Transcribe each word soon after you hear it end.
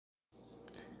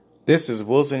This is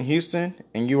Wilson Houston,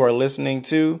 and you are listening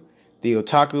to the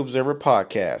Otaku Observer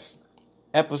Podcast,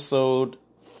 Episode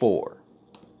 4.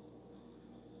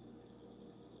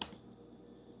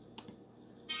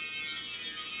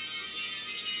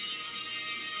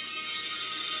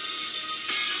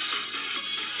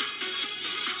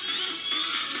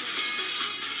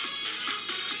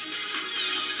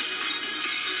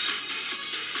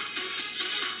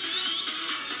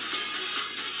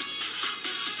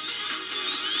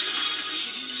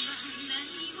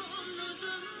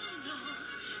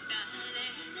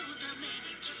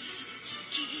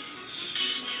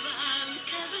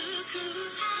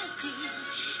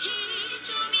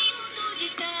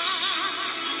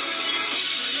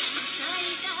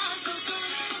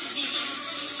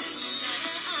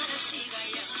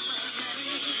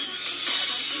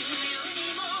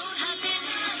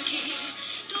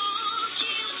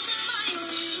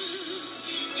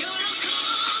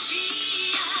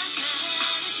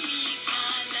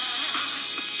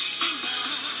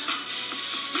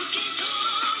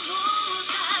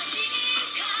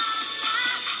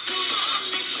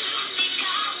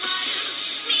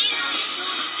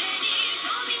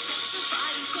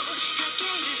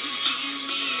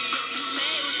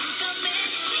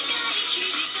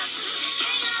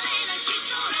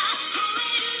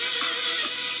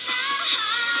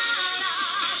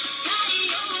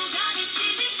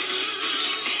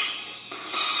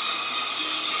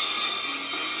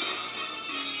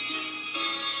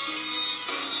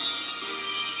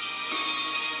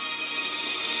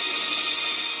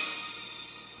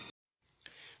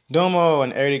 Domo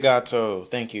and arigato.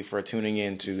 Thank you for tuning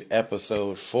in to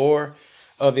episode 4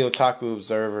 of the Otaku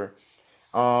Observer.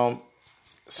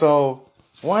 So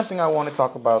one thing I want to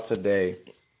talk about today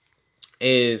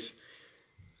is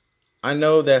I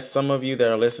know that some of you that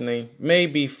are listening may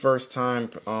be first time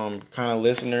kind of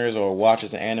listeners or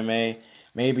watchers of anime.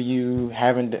 Maybe you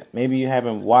haven't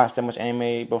watched that much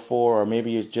anime before, or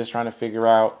maybe you're just trying to figure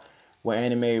out what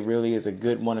anime really is a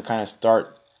good one to kind of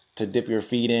start to dip your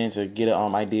feet in to get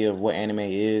an idea of what anime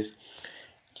is.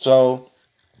 So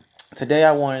today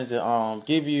I wanted to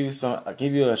give you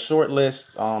a short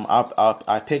list.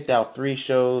 I picked out 3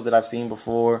 shows that I've seen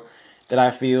before that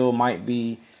I feel might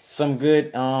be some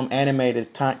good anime to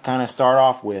kind of start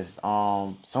off with.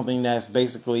 Something that's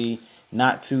basically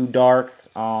not too dark,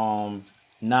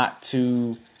 not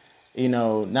too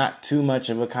not too much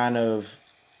of a kind of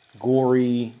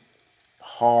gory,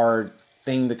 hard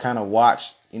thing to kind of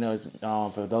watch.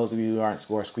 For those of you who are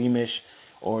squeamish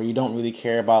or you don't really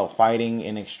care about fighting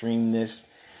and extremeness,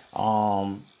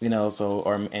 and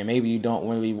maybe you don't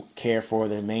really care for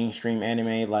the mainstream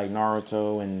anime like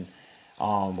Naruto and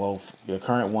the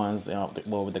current ones,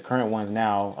 with the current ones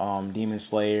now, Demon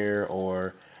Slayer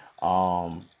or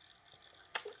Sword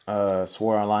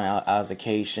Online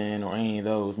Alicization or any of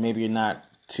those. Maybe you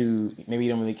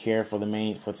don't really care for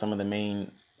some of the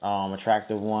main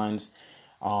attractive ones.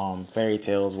 Fairy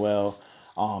Tail as well.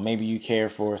 Maybe you care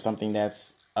for something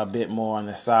that's a bit more on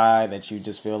the side that you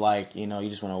just feel like, you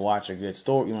just want to watch a good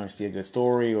story. You want to see a good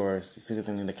story or see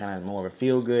something that kind of more of a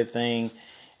feel good thing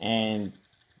and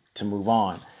to move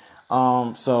on.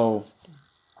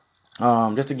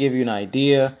 Just to give you an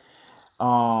idea, there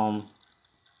are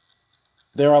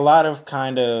a lot of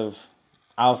kind of,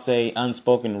 I'll say,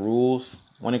 unspoken rules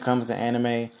when it comes to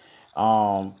anime.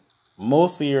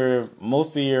 Most of your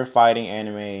fighting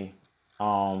anime,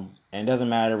 and it doesn't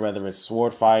matter whether it's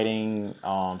sword fighting,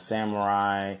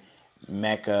 samurai,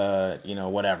 mecha,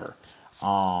 whatever.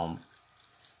 For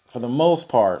the most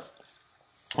part,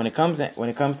 when it comes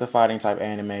to fighting type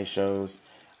anime shows,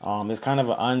 there's kind of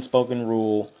an unspoken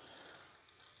rule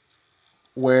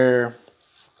where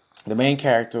the main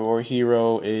character or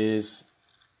hero is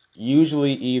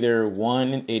usually either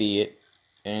an idiot,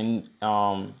 and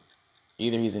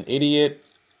either he's an idiot,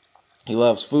 he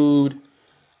loves food,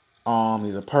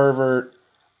 he's a pervert,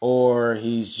 or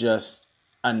he's just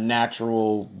a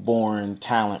natural born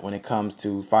talent when it comes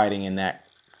to fighting in that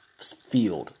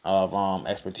field of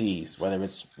expertise, whether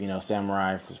it's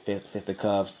samurai,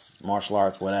 fisticuffs, martial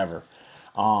arts, whatever.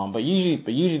 But usually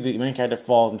the main character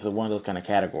falls into one of those kind of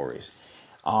categories.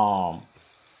 Like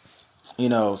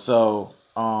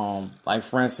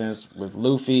for instance, with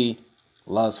Luffy,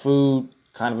 loves food,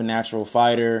 kind of a natural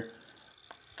fighter,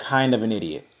 kind of an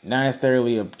idiot. Not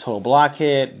necessarily a total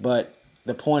blockhead, but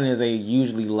the point is they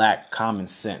usually lack common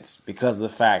sense because of the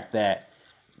fact that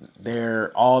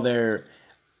all their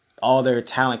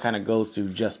talent kind of goes to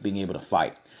just being able to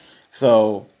fight.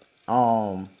 So,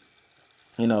 Luffy's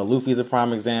a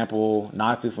prime example.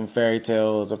 Natsu from Fairy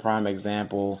Tail is a prime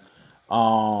example.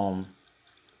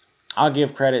 I'll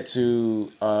give credit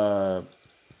to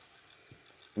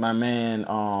my man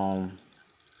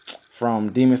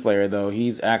from Demon Slayer though.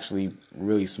 He's actually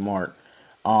really smart.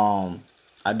 Um,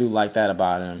 I do like that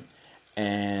about him.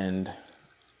 And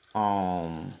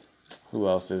um, who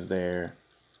else is there?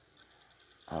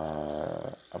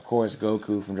 Of course,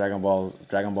 Goku from Dragon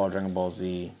Ball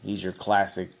Z. He's your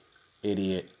classic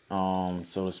idiot, so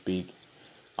to speak.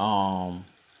 Um,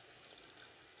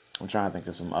 I'm trying to think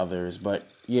of some others, but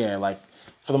yeah, like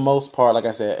for the most part, like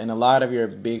I said, in a lot of your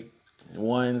big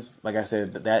ones, like I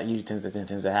said, that usually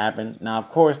tends to happen. Now, of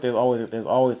course, there's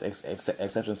always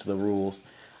exceptions to the rules.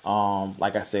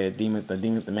 Like I said, the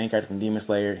main character from Demon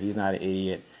Slayer, he's not an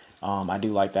idiot. I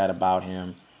do like that about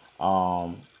him.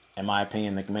 Um, in my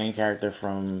opinion, the main character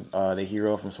from the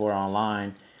hero from Sword Art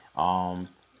Online, um,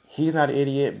 he's not an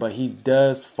idiot, but he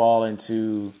does fall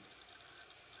into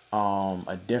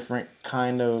a different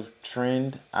kind of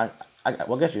trend. Well,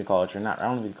 I guess you could call it a trend. Not, I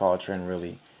don't know if you call it a trend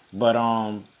really, but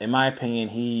in my opinion,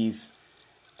 he's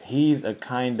a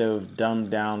kind of dumbed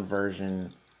down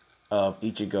version of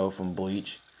Ichigo from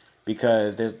Bleach,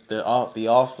 because there's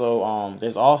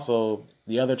also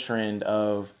the other trend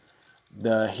of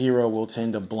the hero will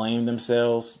tend to blame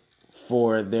themselves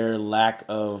for their lack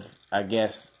of, I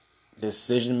guess,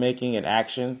 decision making and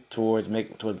action towards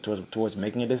making a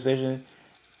decision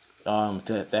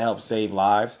to help save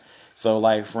lives. So,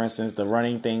 like for instance, the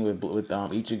running thing with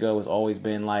Ichigo has always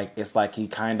been like, it's like he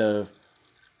kind of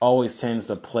always tends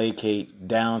to placate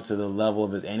down to the level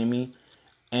of his enemy,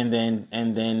 and then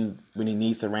when he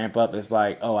needs to ramp up, it's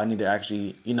like, oh, I need to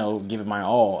actually give it my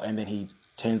all, and then he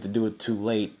tends to do it too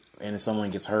late, and if someone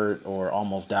gets hurt or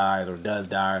almost dies or does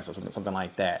die or something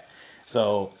like that.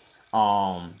 So,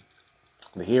 um,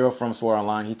 the hero from Sword Art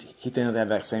Online, he tends to have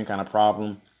that same kind of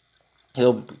problem.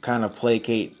 He'll kind of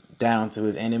placate down to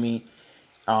his enemy,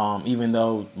 even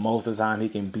though most of the time he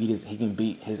can beat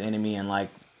his enemy in like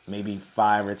maybe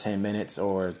 5 or 10 minutes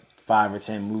or 5 or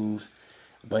 10 moves.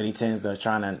 But he tends to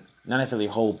try to not necessarily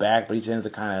hold back, but he tends to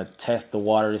kind of test the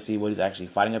water to see what he's actually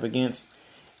fighting up against,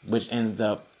 which ends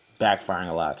up backfiring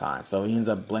a lot of times. So he ends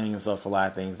up blaming himself for a lot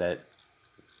of things that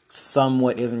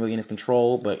somewhat isn't really in his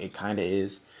control, but it kind of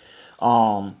is.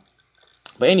 Um,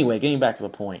 but anyway, getting back to the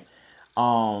point.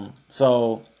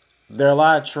 So there are a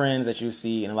lot of trends that you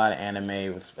see in a lot of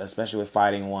anime, especially with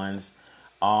fighting ones.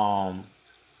 Um,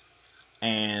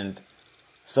 and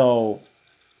so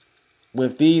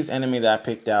with these anime that I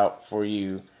picked out for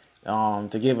you,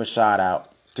 to give a shout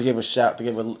out, to give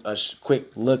a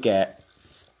quick look at.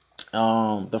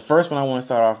 The first one I want to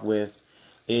start off with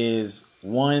is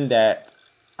one that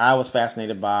I was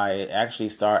fascinated by. It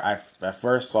actually I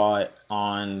first saw it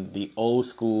on the old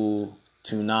school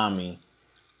Toonami.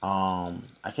 I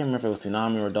can't remember if it was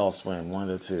Toonami or Adult Swim, one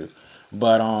of the two.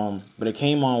 But it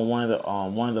came on one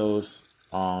of those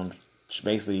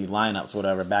basically lineups,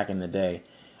 whatever, back in the day.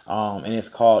 And it's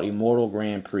called Immortal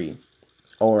Grand Prix,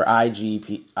 or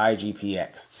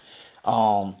IGPX.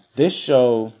 This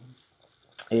show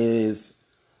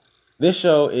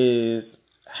is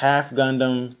half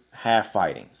Gundam, half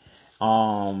fighting.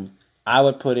 I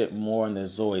would put it more in the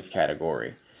Zoids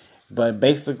category. But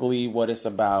basically, what it's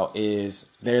about is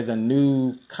there's a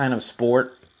new kind of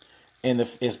sport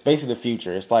it's basically the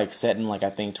future. It's like set in like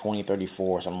I think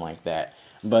 2034 or something like that.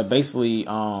 But basically,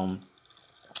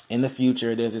 in the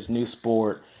future, there's this new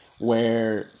sport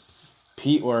where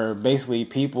basically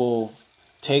people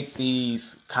take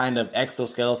these kind of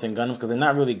exoskeleton Gundams, because they're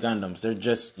not really Gundams. They're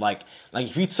just like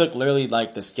if you took literally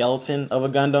like the skeleton of a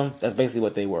Gundam, that's basically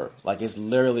what they were. Like it's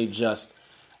literally just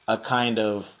a kind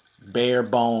of bare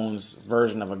bones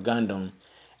version of a Gundam,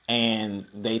 and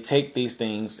they take these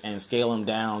things and scale them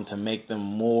down to make them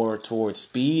more towards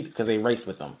speed, because they race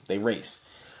with them. They race,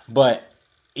 but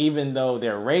even though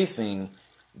they're racing,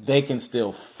 they can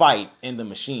still fight in the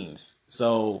machines.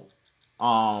 So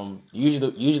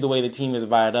usually the way the team is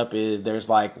divided up is there's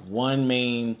like one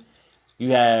main,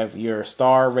 you have your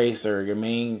star racer, your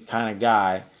main kind of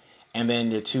guy, and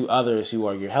then your two others who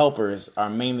are your helpers are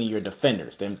mainly your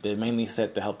defenders. They're mainly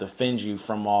set to help defend you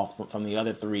from the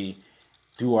other three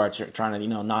who are trying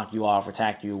to knock you off,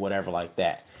 attack you, whatever like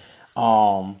that.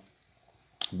 Um,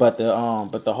 but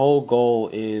the whole goal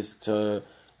is to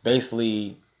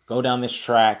basically go down this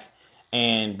track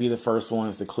and be the first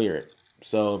ones to clear it.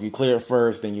 So if you clear it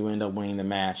first, then you end up winning the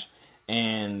match,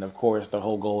 and of course the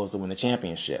whole goal is to win the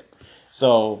championship.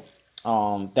 So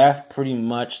that's pretty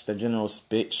much the general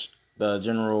speech, the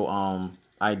general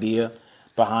idea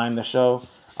behind the show.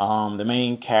 The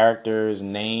main character's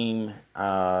name,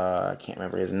 I can't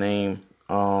remember his name.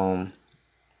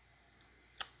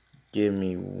 Give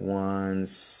me 1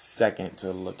 second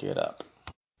to look it up.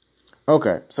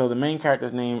 Okay, so the main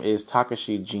character's name is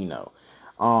Takashi Jino.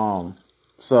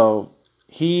 So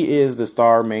he is the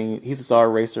star main. He's the star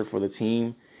racer for the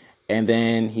team, and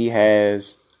then he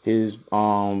has his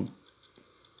one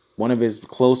of his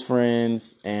close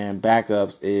friends and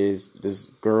backups is this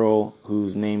girl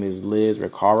whose name is Liz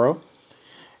Recaro,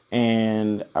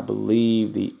 and I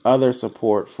believe the other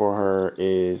support for her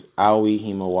is Aoi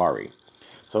Himawari.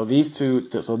 So these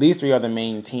three are the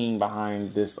main team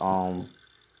behind this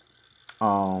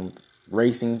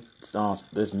racing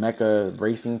this mecha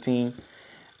racing team,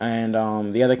 and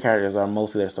the other characters are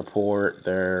mostly their support,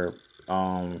 their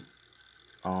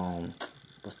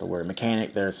what's the word,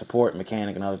 mechanic, their support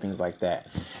mechanic, and other things like that.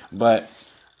 But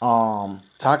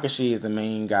Takashi is the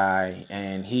main guy,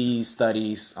 and he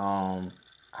studies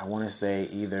I want to say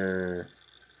he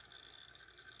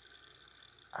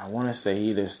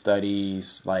either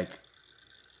studies like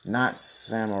not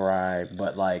samurai,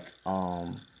 but like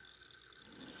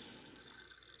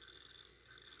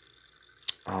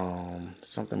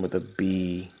something with a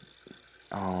B.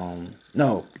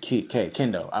 No,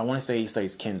 kendo. I want to say he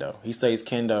studies kendo. He studies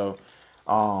kendo,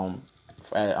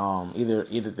 at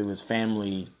either through his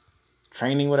family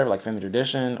training, whatever, like family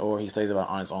tradition, or he studies about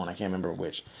on his own. I can't remember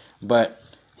which, but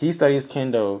he studies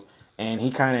kendo, and he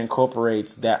kind of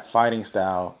incorporates that fighting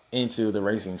style into the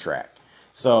racing track.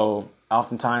 So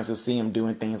oftentimes you'll see him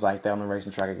doing things like that on the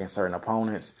racing track against certain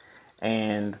opponents,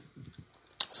 and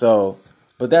so.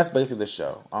 But that's basically the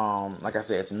show. Like I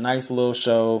said, it's a nice little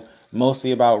show,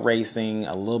 mostly about racing,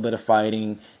 a little bit of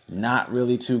fighting, not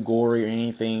really too gory or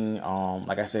anything.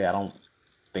 Like I said, I don't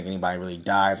think anybody really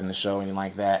dies in the show or anything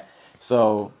like that.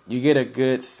 So you get a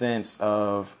good sense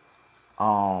of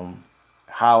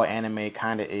how anime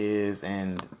kind of is,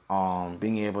 and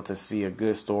being able to see a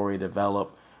good story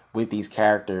develop with these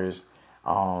characters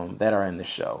that are in the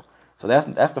show. So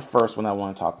that's the first one I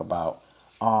want to talk about.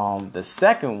 The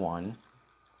second one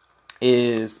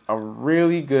is a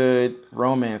really good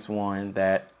romance one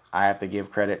that I have to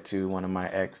give credit to one of my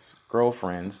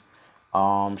ex-girlfriends.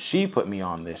 She put me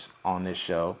on this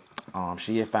show.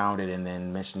 She had found it and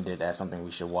then mentioned it as something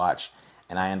we should watch,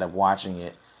 and I ended up watching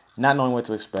it, not knowing what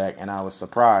to expect, and I was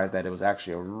surprised that it was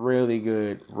actually a really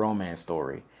good romance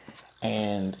story.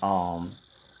 And one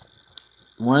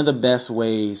of the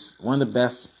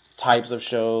best types of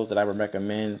shows that I would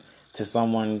recommend to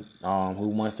someone who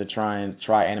wants to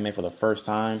try anime for the first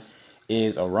time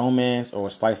is a romance or a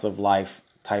slice of life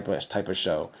type of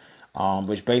show,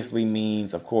 which basically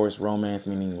means, of course, romance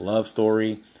meaning love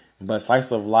story, but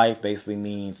slice of life basically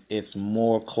means it's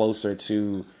more closer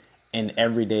to an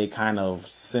everyday kind of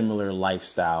similar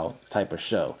lifestyle type of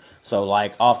show. So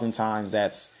like oftentimes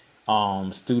that's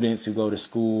students who go to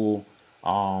school.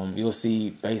 You'll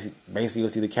see basically you'll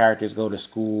see the characters go to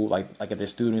school, like if they're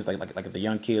students, like if they're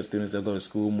young kids, students, they'll go to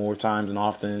school more times than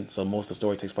often. So most of the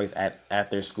story takes place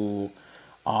at their school.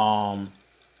 Or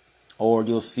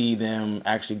you'll see them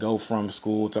actually go from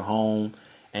school to home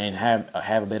and have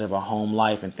a bit of a home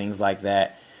life and things like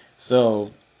that.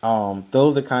 So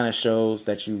those are the kind of shows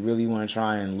that you really want to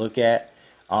try and look at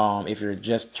if you're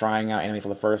just trying out anime for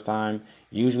the first time.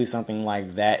 Usually something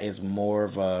like that is more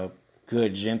of a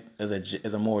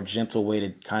is a more gentle way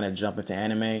to kind of jump into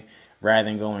anime rather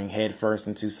than going head first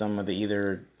into some of the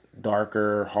either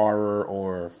darker horror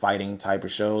or fighting type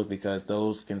of shows, because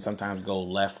those can sometimes go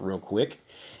left real quick,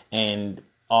 and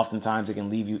oftentimes it can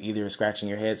leave you either scratching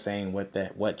your head saying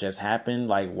what just happened,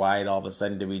 like why all of a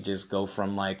sudden did we just go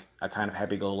from like a kind of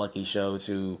happy-go-lucky show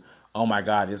to, oh my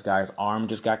god, this guy's arm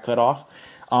just got cut off.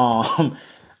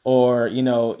 Or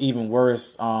even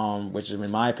worse, which is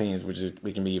in my opinion,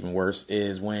 it can be even worse,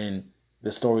 is when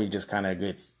the story just kind of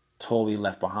gets totally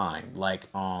left behind. Like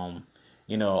all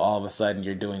of a sudden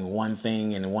you're doing one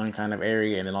thing in one kind of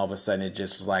area, and then all of a sudden it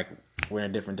just like we're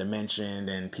in a different dimension,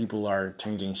 and people are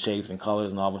changing shapes and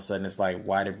colors, and all of a sudden it's like,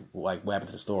 what happened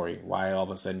to the story? Why all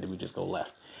of a sudden did we just go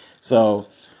left? So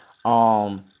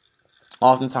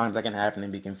oftentimes that can happen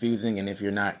and be confusing, and if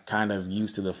you're not kind of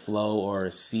used to the flow or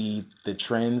see the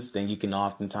trends, then you can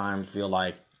oftentimes feel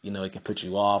like it can put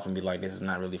you off and be like, this is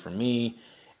not really for me,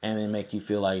 and then make you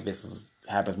feel like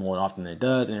happens more often than it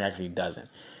does, and it actually doesn't.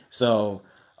 So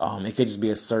it could just be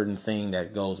a certain thing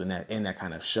that goes in that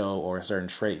kind of show, or a certain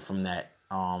trait from that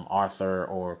author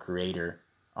or creator,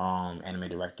 anime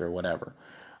director or whatever.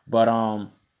 But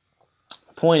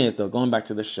point is, though, going back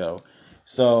to the show,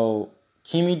 so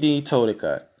Kimi D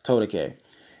Todake.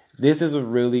 This is a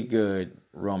really good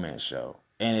romance show,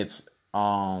 and it's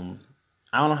I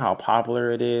don't know how popular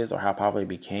it is or how popular it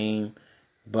became,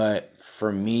 but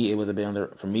for me, it was a bit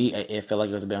it felt like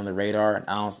it was a bit on the radar.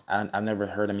 And I've never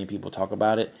heard many people talk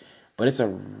about it, but it's a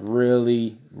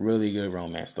really, really good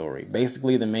romance story.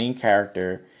 Basically, the main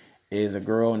character is a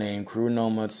girl named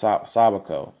Kurunoma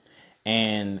Sabako,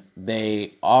 and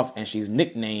she's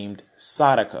nicknamed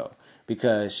Sadako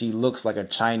because she looks like a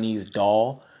Chinese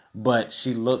doll, but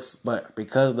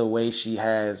because of the way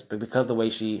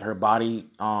her body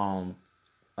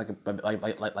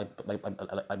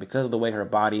because of the way her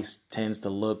body tends to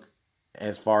look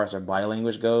as far as her body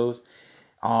language goes.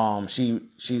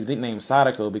 She's nicknamed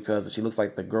Sadako because she looks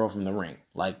like the girl from The Ring,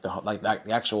 the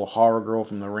actual horror girl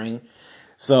from The Ring.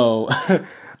 So,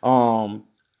 um,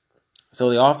 so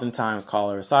they oftentimes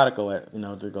call her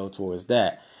Sadako, to go towards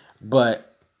that.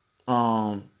 But,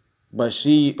 um, but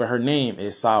her name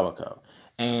is Sawako,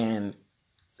 and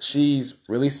she's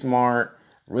really smart,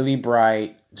 really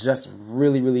bright, just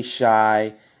really, really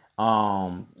shy.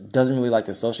 Doesn't really like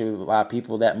to associate with a lot of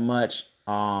people that much.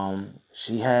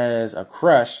 She has a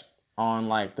crush on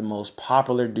like the most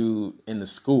popular dude in the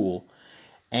school.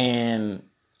 And,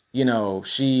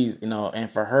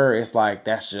 and for her, it's like,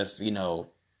 that's just, a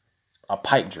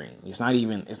pipe dream. It's not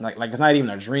even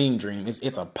a dream.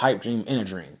 It's a pipe dream in a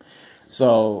dream.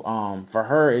 So for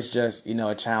her, it's just,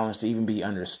 a challenge to even be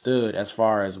understood as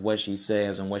far as what she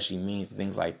says and what she means and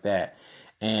things like that.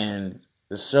 And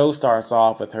the show starts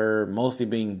off with her mostly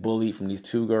being bullied from these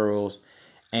two girls,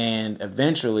 and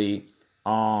eventually,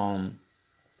 a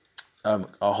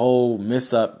whole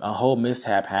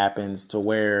mishap happens to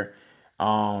where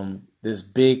this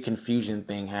big confusion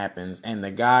thing happens, and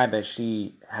the guy that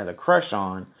she has a crush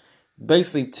on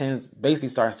basically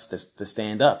starts to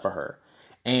stand up for her.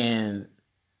 And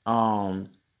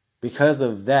because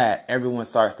of that, everyone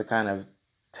starts to kind of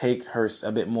take her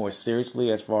a bit more seriously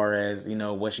as far as,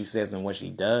 what she says and what she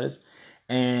does.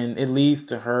 And it leads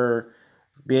to her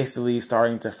basically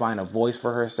starting to find a voice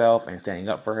for herself and standing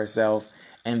up for herself,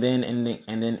 and then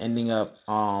ending up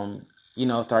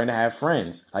starting to have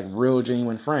friends, like real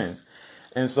genuine friends.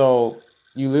 And so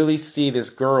you really see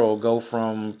this girl go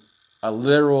from a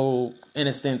literal, in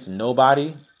a sense,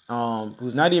 nobody,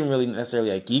 who's not even really necessarily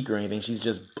a geek or anything. She's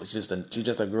just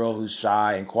a girl who's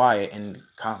shy and quiet and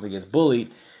constantly gets bullied,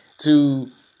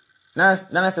 to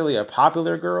not necessarily a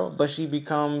popular girl, but she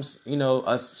becomes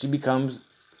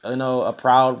a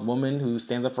proud woman who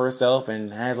stands up for herself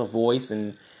and has a voice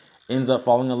and ends up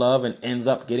falling in love and ends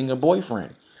up getting a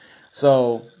boyfriend.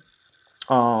 So,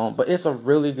 but it's a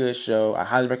really good show. I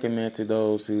highly recommend it to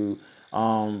those who,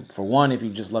 for one, if you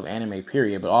just love anime,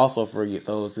 period, but also for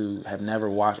those who have never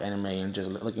watched anime and just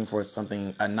looking for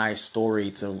a nice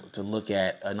story to look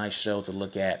at, a nice show to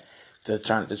look at, to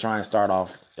try and start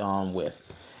off with.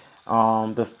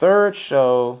 The third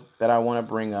show that I want to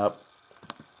bring up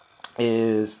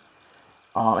is,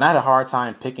 and I had a hard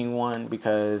time picking one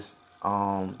because,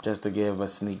 just to give a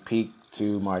sneak peek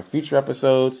to my future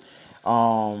episodes,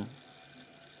 I'm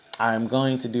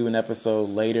going to do an episode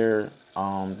later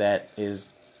that is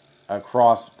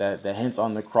that hints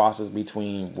on the crosses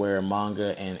between where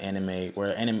manga and anime,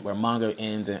 where manga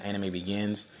ends and anime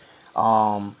begins.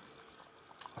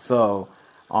 So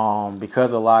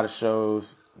because a lot of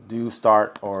shows do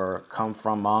start or come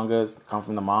from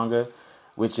the manga,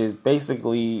 which is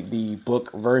basically the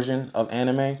book version of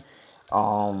anime.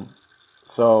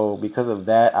 So because of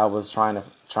that, I was trying to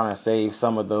save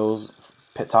some of those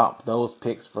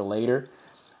picks for later.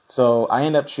 So I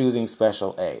end up choosing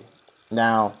Special A.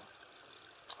 Now,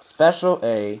 Special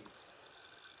A,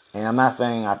 and I'm not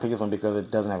saying I picked this one because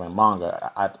it doesn't have a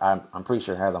manga. I'm pretty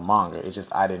sure it has a manga. It's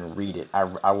just I didn't read it.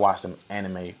 I watched an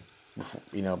anime before,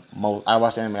 I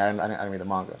watched anime. I didn't read the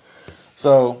manga.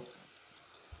 So,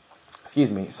 excuse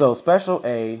me. So Special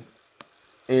A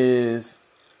is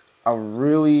a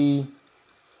really,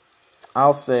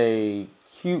 I'll say,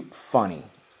 cute, funny.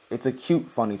 It's a cute,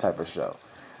 funny type of show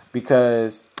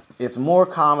because it's more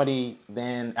comedy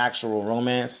than actual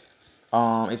romance.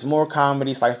 It's more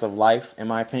comedy, slice of life, in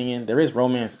my opinion. There is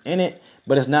romance in it,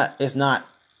 but it's not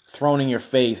thrown in your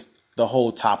face the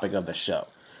whole topic of the show.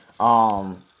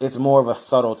 It's more of a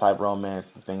subtle type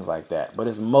romance and things like that. But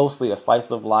it's mostly a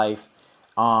slice of life,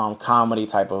 comedy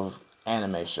type of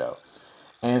anime show.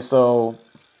 And so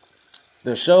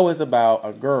the show is about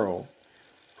a girl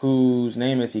whose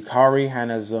name is Hikari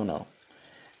Hanazono.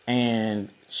 And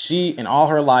she, in all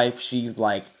her life, she's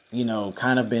like,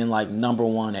 kind of been like number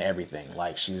one at everything.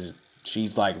 Like she's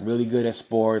like really good at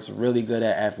sports, really good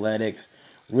at athletics,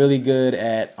 really good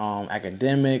at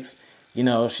academics.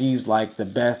 She's like the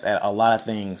best at a lot of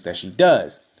things that she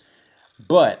does.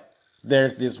 But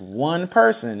there's this one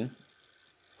person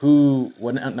who,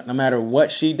 no matter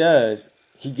what she does,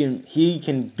 he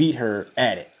can beat her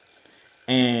at it.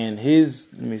 And his,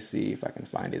 let me see if I can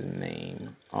find his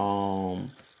name.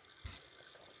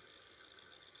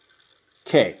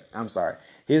 K. I'm sorry.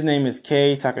 His name is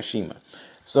Kei Takashima.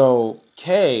 So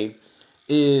Kei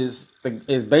is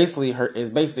basically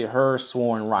her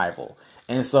sworn rival.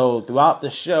 And so throughout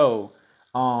the show,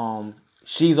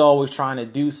 she's always trying to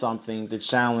do something to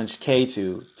challenge Kei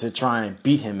to try and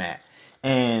beat him at.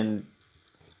 And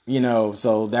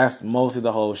so that's mostly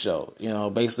the whole show.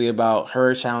 Basically about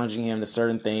her challenging him to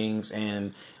certain things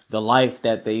and the life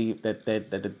that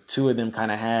the two of them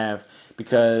kind of have,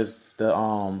 because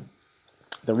the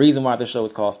reason why the show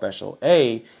is called Special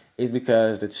A is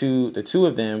because the two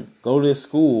of them go to this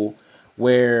school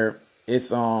where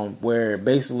it's where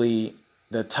basically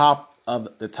the top of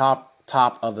the top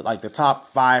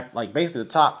five, like basically the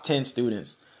top 10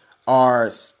 students are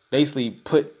basically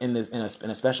put in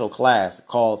a special class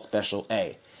called Special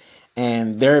A,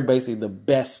 and they're basically the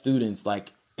best students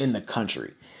like in the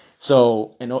country.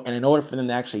 So, in order for them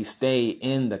to actually stay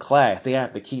in the class, they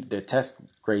have to keep their test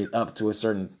grades up to a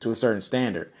certain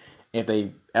standard. If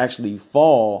they actually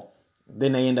fall,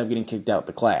 then they end up getting kicked out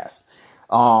the class.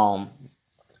 Um,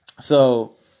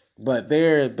 so, but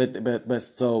they're but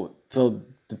so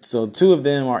two of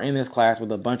them are in this class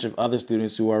with a bunch of other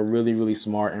students who are really really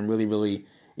smart and really really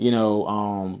in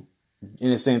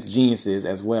a sense geniuses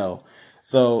as well.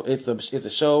 So it's a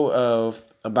show of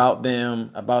about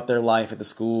them, about their life at the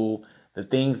school, the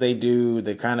things they do,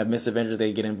 the kind of misadventures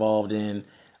they get involved in,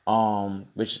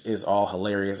 which is all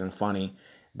hilarious and funny.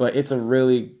 But it's a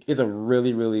really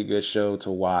really good show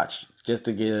to watch, just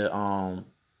to get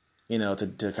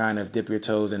to kind of dip your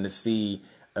toes and to see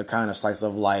a kind of slice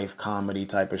of life comedy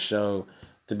type of show,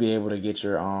 to be able to get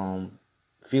your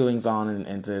feelings on,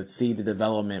 and to see the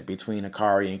development between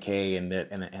Akari and Kei,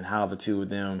 and how the two of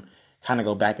them kind of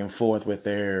go back and forth with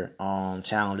their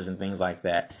challenges and things like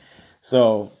that.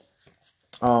 So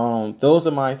those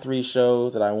are my three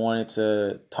shows that I wanted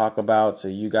to talk about to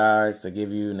you guys, to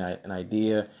give you an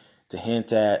idea, to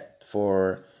hint at,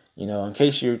 for in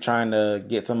case you're trying to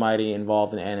get somebody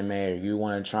involved in anime, or you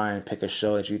want to try and pick a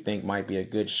show that you think might be a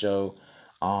good show.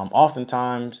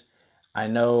 Oftentimes, I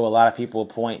know a lot of people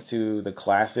point to the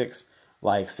classics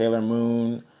like Sailor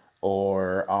Moon,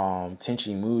 or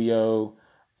Tenchi Muyo,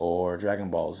 or Dragon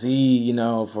Ball Z,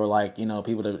 for like,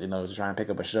 people to try and pick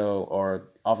up a show. Or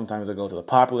oftentimes they go to the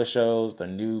popular shows, the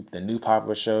new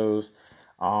popular shows,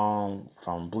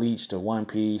 from Bleach to One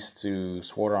Piece to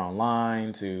Sword Art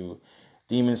Online to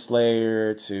Demon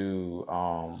Slayer to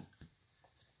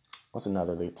what's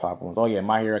another of the top ones? Oh yeah,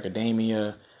 My Hero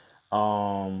Academia.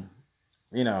 A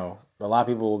lot of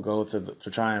people will go to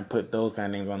try and put those kind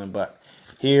of names on them, but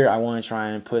here I want to try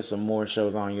and put some more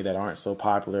shows on you that aren't so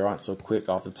popular, aren't so quick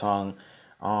off the tongue,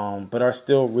 but are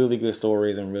still really good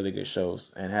stories and really good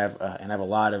shows, and have a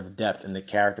lot of depth in the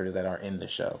characters that are in the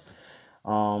show.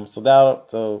 So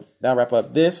that'll wrap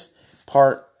up this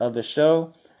part of the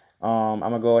show. I'm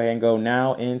gonna go ahead and go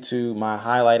now into my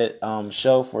highlighted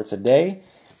show for today,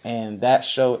 and that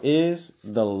show is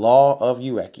The Law of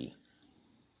Ueki.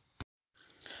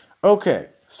 Okay,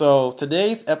 so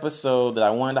today's episode that I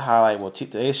wanted to highlight,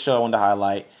 today's show I wanted to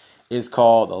highlight is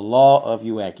called The Law of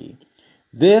Ueki.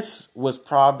 This was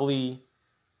probably,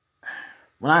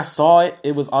 when I saw it,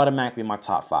 it was automatically in my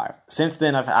top 5. Since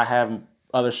then, I have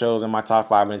other shows in my top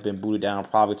 5, and it's been booted down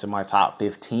probably to my top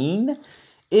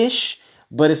 15-ish,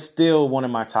 but it's still one of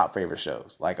my top favorite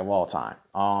shows, like, of all time.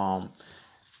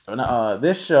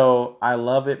 This show, I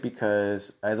love it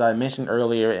because, as I mentioned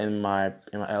earlier in my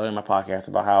podcast,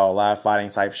 about how a lot of fighting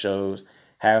type shows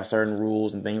have certain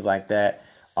rules and things like that.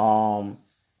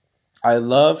 I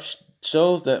love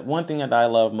shows that, one thing that I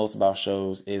love most about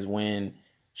shows is when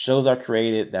shows are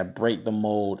created that break the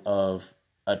mold of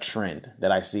a trend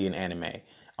that I see in anime.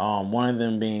 One of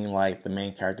them being like the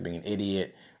main character being an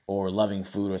idiot, or loving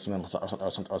food, or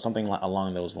something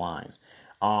along those lines.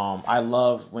 I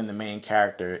love when the main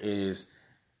character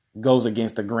goes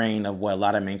against the grain of what a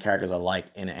lot of main characters are like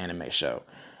in an anime show.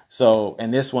 So,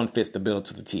 and this one fits the bill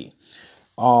to the T.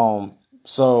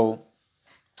 So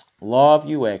Law of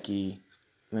Ueki.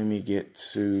 Let me get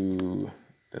to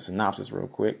the synopsis real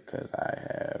quick, because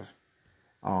I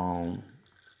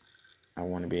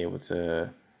want to be able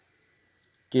to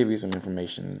give you some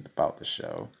information about the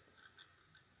show.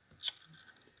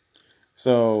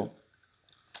 So,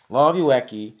 Law of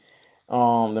Ueki,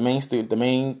 the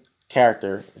main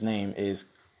character, his name is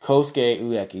Kosuke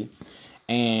Ueki,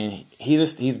 and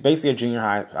he's basically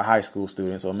a high school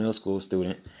student, so a middle school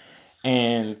student.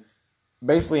 And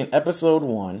basically in episode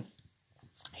 1,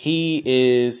 he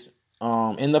is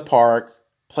in the park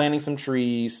planting some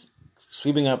trees,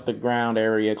 sweeping up the ground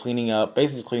area,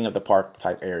 basically cleaning up the park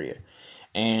type area.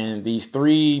 And these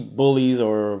three bullies,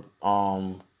 or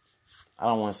I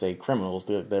don't want to say criminals,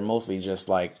 they're mostly just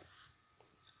like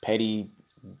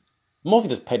mostly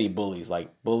just petty bullies, like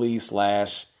bullies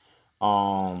slash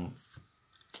I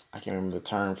can't remember the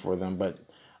term for them, but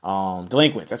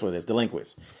delinquents. That's what it is,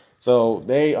 delinquents. So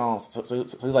they so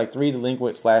it's like three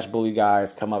delinquent slash bully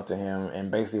guys come up to him and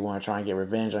basically want to try and get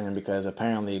revenge on him because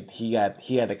apparently he had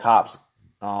the cops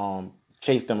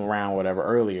chase them around whatever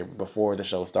earlier before the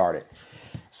show started.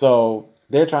 So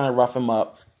they're trying to rough him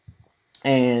up,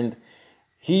 and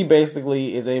he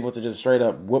basically is able to just straight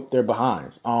up whoop their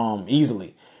behinds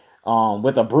easily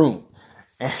with a broom.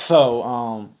 And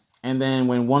so and then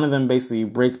when one of them basically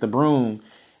breaks the broom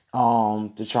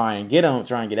to try and get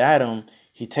at him,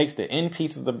 he takes the end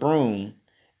piece of the broom,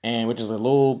 and which is a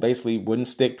little basically wooden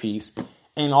stick piece,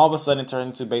 and all of a sudden it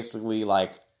turns into basically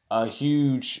like a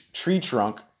huge tree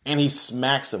trunk, and he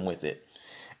smacks him with it.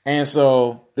 And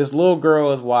so this little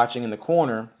girl is watching in the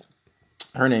corner.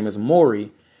 Her name is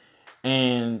Mori.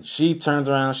 And she turns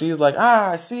around. She's like,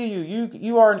 I see you.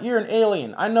 You're an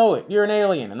alien. I know it. You're an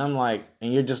alien. And I'm like,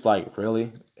 and you're just like,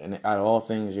 really? And out of all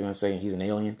things, you're going to say he's an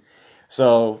alien.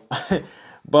 So,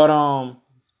 but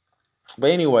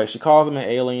anyway, she calls him an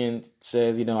alien,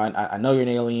 says, I know you're an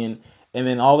alien. And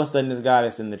then all of a sudden, this guy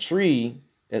that's in the tree,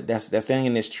 that's standing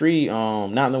in this tree,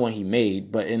 not the one he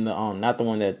made, but in the, not the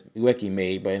one that Ueki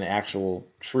made, but in the actual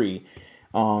tree.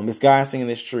 This guy's sitting in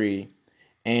this tree,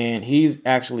 and he's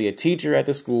actually a teacher at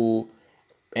the school,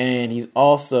 and he's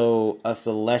also a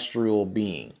celestial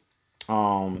being.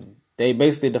 They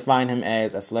basically define him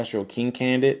as a celestial king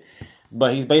candidate,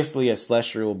 but he's basically a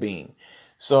celestial being.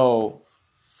 So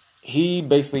he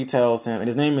basically tells him, and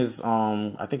his name is,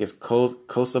 I think it's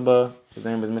Kosaba. His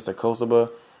name is Mr.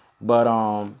 Kosaba, but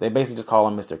they basically just call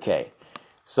him Mr. K.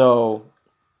 So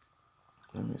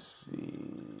let me see.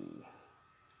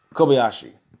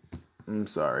 Kobayashi. I'm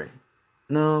sorry.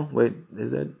 No, wait,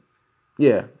 is that?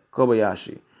 Yeah,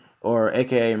 Kobayashi, or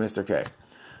AKA Mr. K.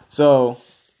 So,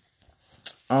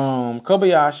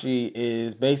 Kobayashi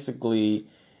is basically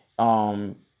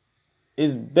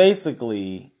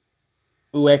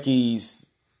Ueki's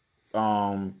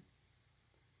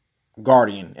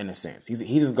guardian in a sense. He's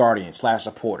his guardian /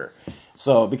 supporter.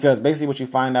 So, because basically what you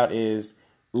find out is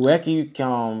Ueki,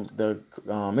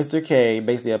 Mr. K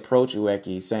basically approached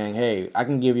Ueki saying, "Hey, I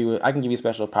can give you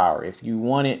special power. If you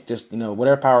want it, just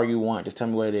whatever power you want, just tell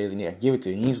me what it is, and yeah, give it to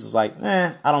you." And he's just like,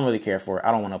 "I don't really care for it.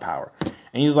 I don't want no power."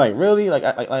 And he's like, "Really? Like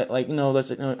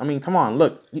I mean, come on,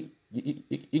 look, you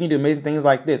can do amazing things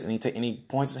like this." And he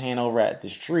points his hand over at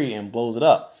this tree and blows it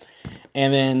up.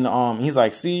 And then he's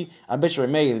like, "See, I bet you're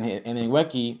amazing." And then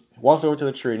Ueki walks over to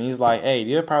the tree and he's like, "Hey, do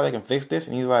you have power that can fix this?"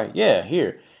 And he's like, "Yeah,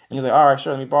 here." And he's like, "All right,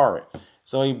 sure, let me borrow it."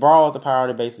 So he borrows the power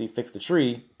to basically fix the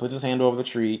tree, puts his hand over the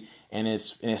tree, and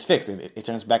it's fixed. It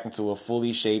turns back into a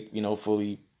fully shaped,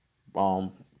 fully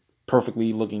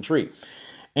perfectly looking tree.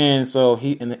 And so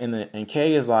and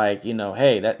K is like,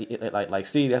 hey, that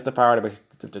see, that's the power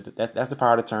that's the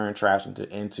power to turn trash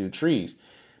into trees.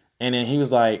 And then he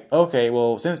was like, okay,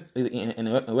 well, since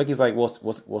Wiki's like, well,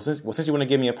 since you want to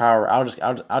give me a power, I'll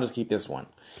just keep this one.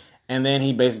 And then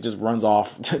he basically just runs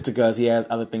off because he has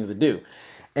other things to do.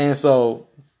 And so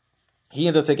he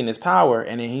ends up taking this power,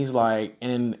 and then he's like,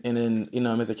 and then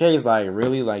Mr. K is like,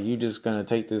 really, like, you just gonna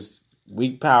take this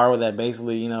weak power that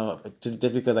basically,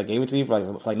 just because I gave it to you for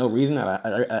like no reason,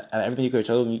 everything you could have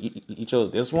chosen, you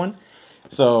chose this one.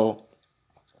 So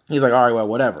he's like, all right, well,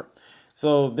 whatever.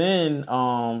 So then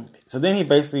he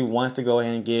basically wants to go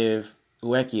ahead and give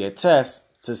Ueki a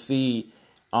test to see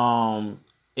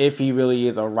if he really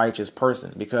is a righteous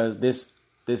person, because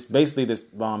basically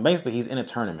he's in a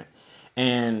tournament,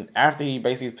 and after he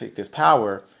basically picked this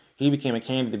power, he became a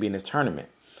candidate to be in this tournament.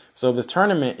 So this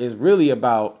tournament is really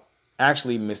about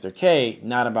actually Mr. K,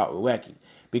 not about Ueki,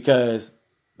 because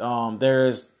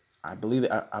there's I believe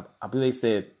they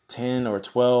said 10 or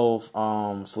 12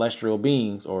 celestial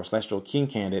beings or celestial king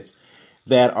candidates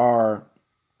that are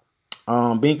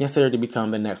being considered to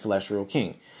become the next celestial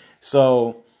king.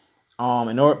 So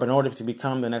in order to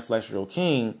become the next celestial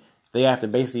king, they have to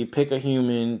basically pick a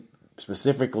human,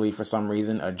 specifically for some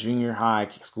reason a junior high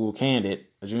school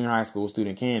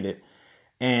student candidate,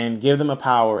 and give them a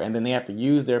power, and then they have to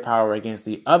use their power against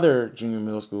the other junior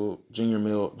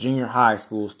high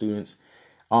school students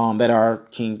that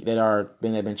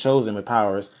have been chosen with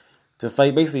powers to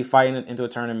fight into a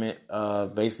tournament,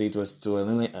 basically to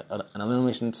an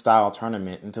elimination style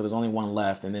tournament until there's only one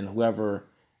left, and then whoever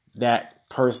that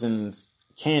person's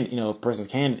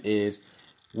candidate is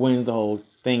wins the whole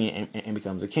thing and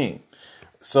becomes a king.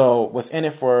 So what's in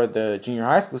it for the junior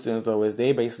high school students though is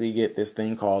they basically get this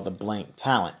thing called the blank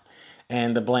talent,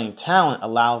 and the blank talent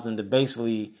allows them to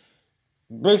basically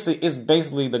it's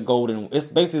basically the golden, it's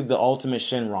basically the ultimate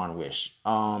Shenron wish,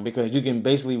 because you can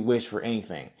basically wish for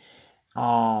anything.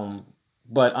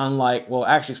 But unlike, well,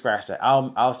 actually, scratch that.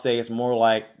 I'll say it's more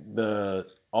like the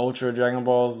Ultra Dragon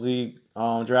Ball Z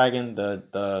dragon,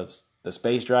 the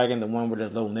space dragon, the one where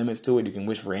there's no limits to it. You can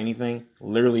wish for anything,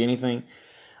 literally anything,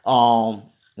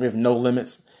 with no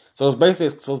limits. So it's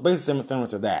basically similar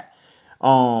to that.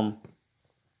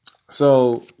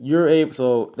 So you're able,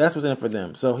 so that's what's in it for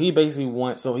them. So he basically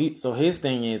wants, so his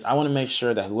thing is, I want to make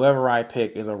sure that whoever I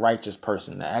pick is a righteous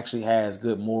person that actually has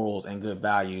good morals and good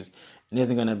values, and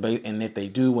isn't gonna and if they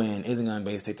do win, isn't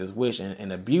gonna take this wish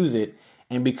and abuse it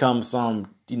and become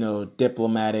some,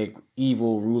 diplomatic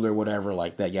evil ruler, whatever,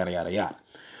 like that, yada yada yada.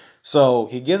 So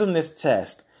he gives him this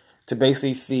test to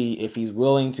basically see if he's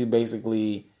willing to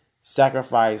basically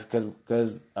sacrifice,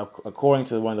 because according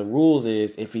to one of the rules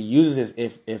is, if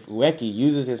if Ueki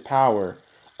uses his power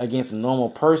against a normal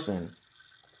person,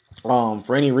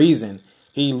 for any reason,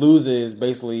 he loses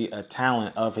basically a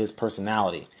talent of his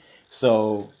personality.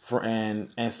 So for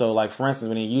instance,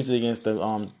 when he used it against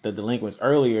the delinquents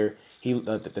earlier,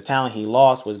 the talent he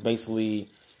lost was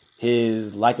basically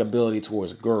his likability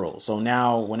towards girls. So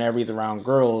now whenever he's around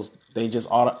girls, they just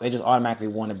automatically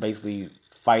want to basically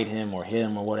fight him or hit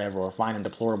him or whatever, or find him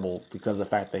deplorable because of the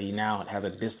fact that he now has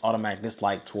a automatic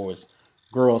dislike towards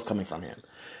girls coming from him.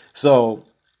 So,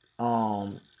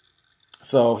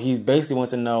 so he basically wants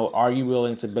to know: are you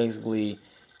willing to basically,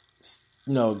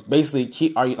 basically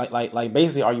keep? Are you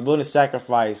basically, are you willing to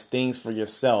sacrifice things for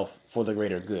yourself for the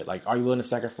greater good? Like, are you willing to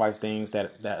sacrifice things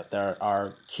that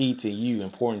are key to you,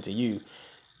 important to you,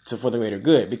 for the greater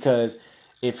good? Because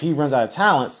if he runs out of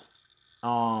talents,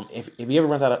 if he ever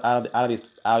runs out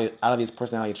of these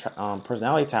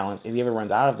personality talents, if he ever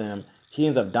runs out of them, he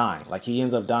ends up dying. Like, he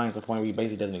ends up dying to the point where he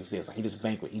basically doesn't exist. Like, he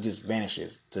just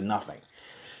vanishes to nothing.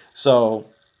 So,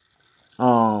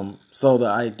 so the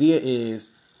idea is,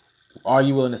 are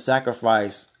you willing to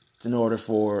sacrifice in order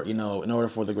for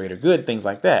the greater good, things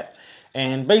like that?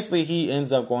 And basically, he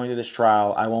ends up going to this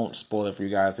trial. I won't spoil it for you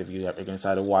guys if you're going to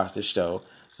decide to watch this show.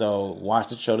 So watch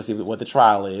the show to see what the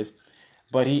trial is.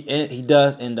 But he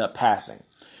does end up passing.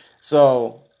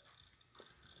 So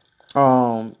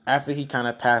after he kind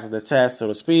of passes the test, so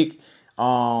to speak,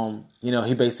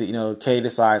 he basically, Kay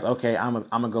decides, okay, I'm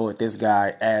gonna go with this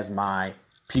guy as my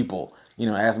pupil,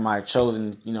 as my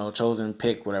chosen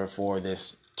pick, whatever, for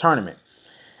this tournament.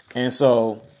 And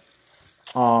so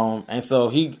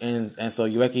Ueki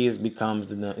becomes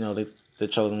the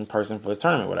chosen person for this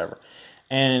tournament, whatever.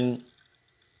 And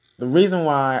the reason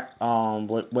why,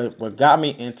 what got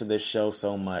me into this show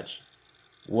so much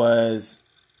was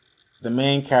the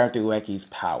main character Ueki's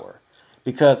power.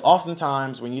 Because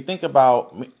oftentimes when you think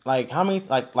about, like, how many,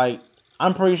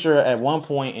 I'm pretty sure at one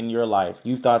point in your life,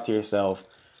 you've thought to yourself,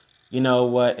 you know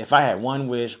what, if I had one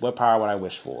wish, what power would I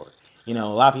wish for? A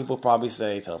lot of people probably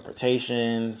say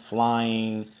teleportation,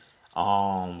 flying.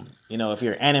 If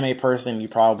you're an anime person, you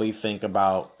probably think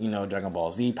about, Dragon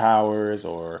Ball Z powers,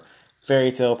 or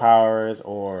fairy tale powers,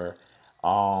 or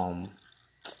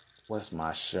what's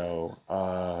my show?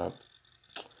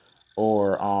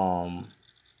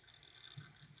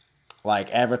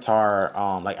 Like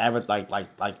Avatar, like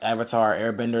Avatar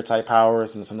Airbender type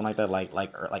powers, and something like that, like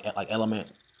element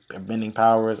bending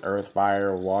powers, earth,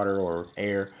 fire, water, or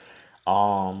air.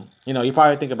 You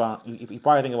probably think about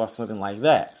something like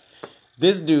that.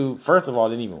 This dude, first of all,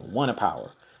 didn't even want a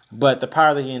power, but the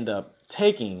power that he ended up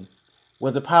taking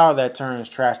was a power that turns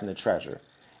trash into treasure.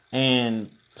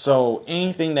 And so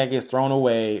anything that gets thrown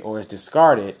away or is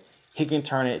discarded, he can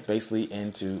turn it basically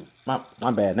into, my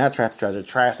bad, not trash to treasure,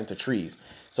 trash into trees.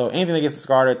 So anything that gets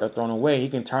discarded or thrown away, he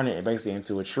can turn it basically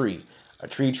into a tree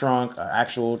trunk,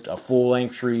 a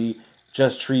full-length tree,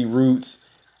 just tree roots,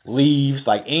 leaves,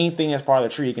 like anything that's part of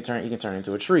the tree, he can turn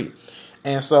into a tree.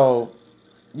 And so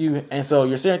you're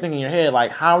sitting thinking in your head,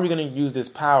 like, how are you going to use this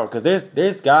power? Because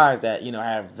there's guys that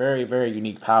have very, very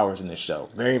unique powers in this show,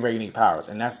 very, very unique powers,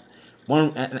 and that's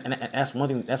one thing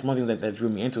that drew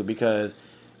me into it, because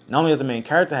not only does the main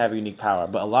character have a unique power,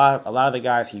 but a lot of the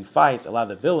guys he fights, a lot of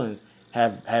the villains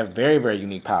have very, very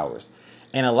unique powers,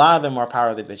 and a lot of them are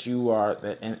powers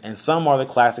and some are the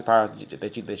classic powers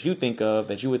that you think of,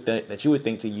 that you would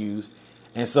think to use.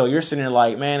 And so you're sitting there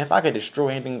like, man, if I could destroy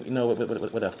anything,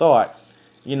 with a thought.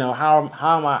 How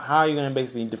are you going to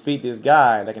basically defeat this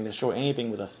guy that can destroy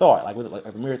anything with a thought? Like with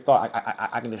a mere thought,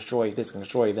 I can destroy this, can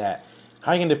destroy that.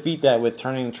 How you can defeat that with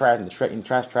turning trash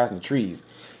into trees?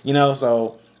 You know,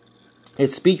 so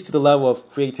it speaks to the level of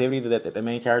creativity that the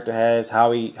main character has,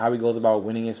 how he goes about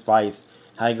winning his fights,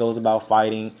 how he goes about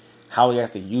fighting, how he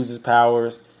has to use his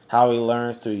powers, how he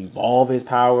learns to evolve his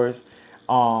powers.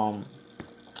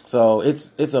 So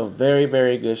it's a very,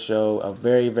 very good show, a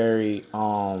very, very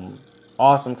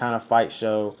awesome kind of fight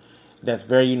show that's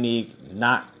very unique,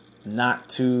 not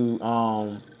too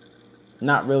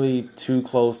not really too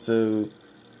close to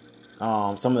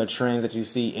some of the trends that you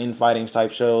see in fighting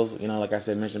type shows. You know, like I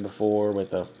said, mentioned before,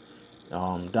 with the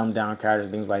dumbed down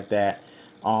characters, things like that.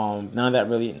 None of that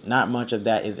really, not much of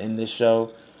that is in this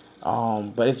show.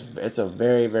 But it's a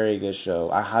very, very good show.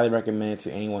 I highly recommend it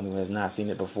to anyone who has not seen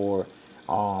it before.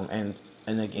 And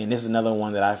again, this is another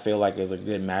one that I feel like is a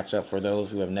good matchup for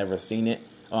those who have never seen it,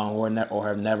 or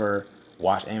have never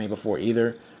watched anime before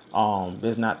either.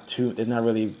 There's not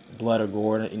really blood or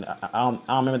gore. You know, I don't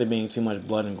remember there being too much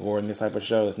blood and gore in this type of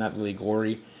show. It's not really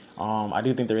gory. I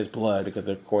do think there is blood because,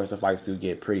 of course, the fights do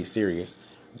get pretty serious.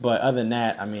 But other than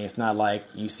that, I mean, it's not like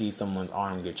you see someone's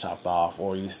arm get chopped off,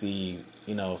 or you see,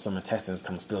 you know, some intestines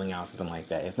come spilling out, something like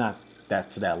that. It's not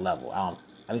that to that level.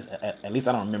 At least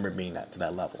I don't remember it being that to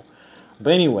that level.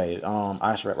 But anyway,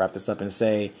 I should wrap this up and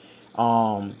say,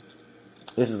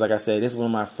 this is, like I said, this is one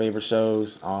of my favorite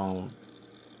shows.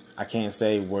 I can't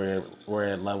say where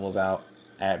it levels out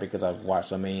at because I've watched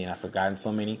so many and I've forgotten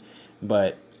so many,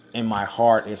 but in my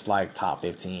heart, it's like top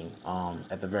 15.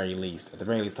 At the very least,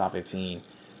 top 15.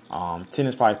 10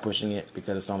 is probably pushing it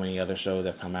because of so many other shows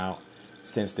that have come out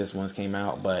since this one's came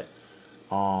out, but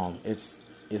it's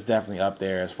definitely up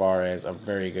there as far as a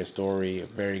very good story, a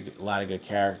lot of good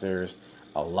characters,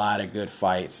 a lot of good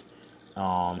fights,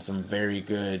 some very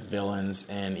good villains,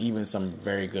 and even some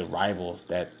very good rivals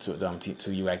that to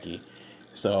Ueki.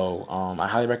 So I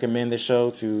highly recommend this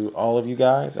show to all of you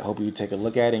guys. I hope you take a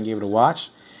look at it and give it a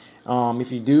watch.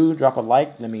 If you do, drop a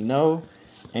like, let me know,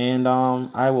 and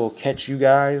I will catch you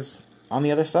guys on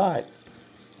the other side.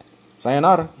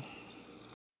 Sayonara.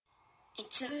 い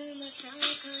つもそこ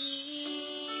に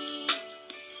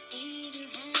いる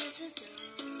はずと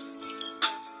思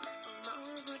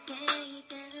ってい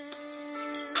た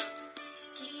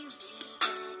君がいな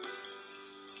い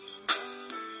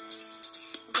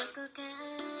どこか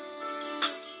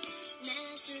懐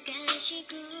かしく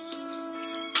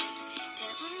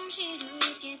感じる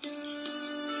けど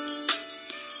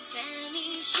寂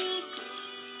しく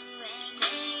はな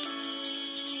い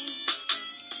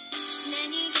何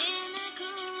気なく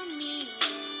見上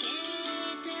げ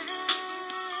た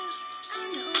あ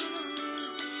の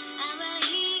淡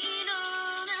い色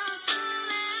の空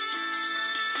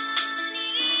に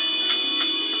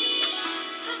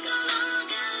心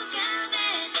が浮かべ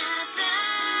たプラ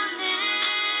ネ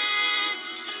ッ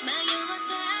ト迷っ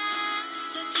た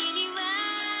時には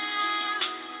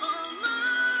思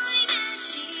い出し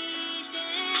て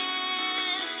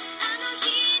あの日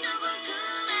の僕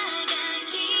らが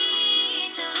き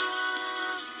っと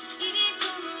いつ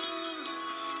も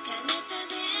彼方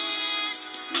で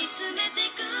見つめて